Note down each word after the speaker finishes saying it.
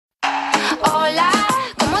Hola,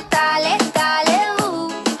 ¿cómo tal? Dale,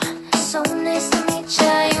 so nice to meet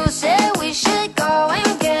you. You said we should go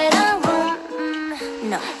and get a room.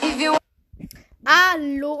 No, if you...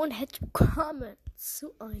 Hallo und herzlich willkommen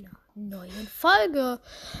zu einer neuen Folge.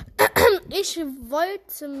 Ich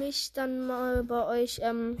wollte mich dann mal bei euch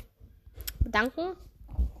bedanken,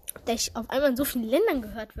 dass ich auf einmal in so vielen Ländern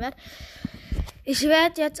gehört werde. Ich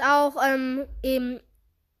werde jetzt auch in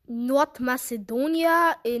Nordmazedonien,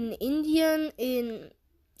 in Indien, in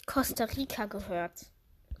Costa Rica gehört.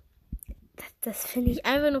 Das finde ich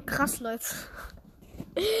einfach nur krass, Leute.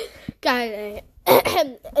 Geil,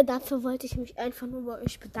 ey. Dafür wollte ich mich einfach nur bei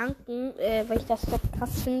euch bedanken, weil ich das so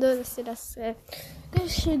krass finde, dass ihr das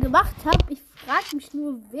schön gemacht habt. Ich frage mich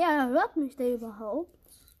nur, wer hört mich da überhaupt?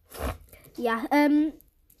 Ja,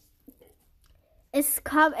 es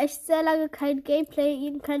kam echt sehr lange kein Gameplay,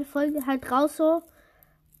 eben keine Folge halt raus so.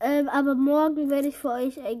 Aber morgen werde ich für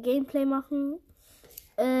euch ein Gameplay machen.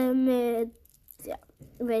 Werde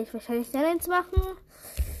ich wahrscheinlich dann eins machen.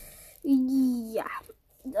 Ja.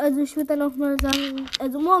 Also ich würde dann auch mal sagen,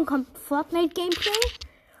 also morgen kommt Fortnite Gameplay.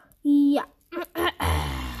 Ja.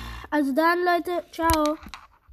 Also dann, Leute, ciao.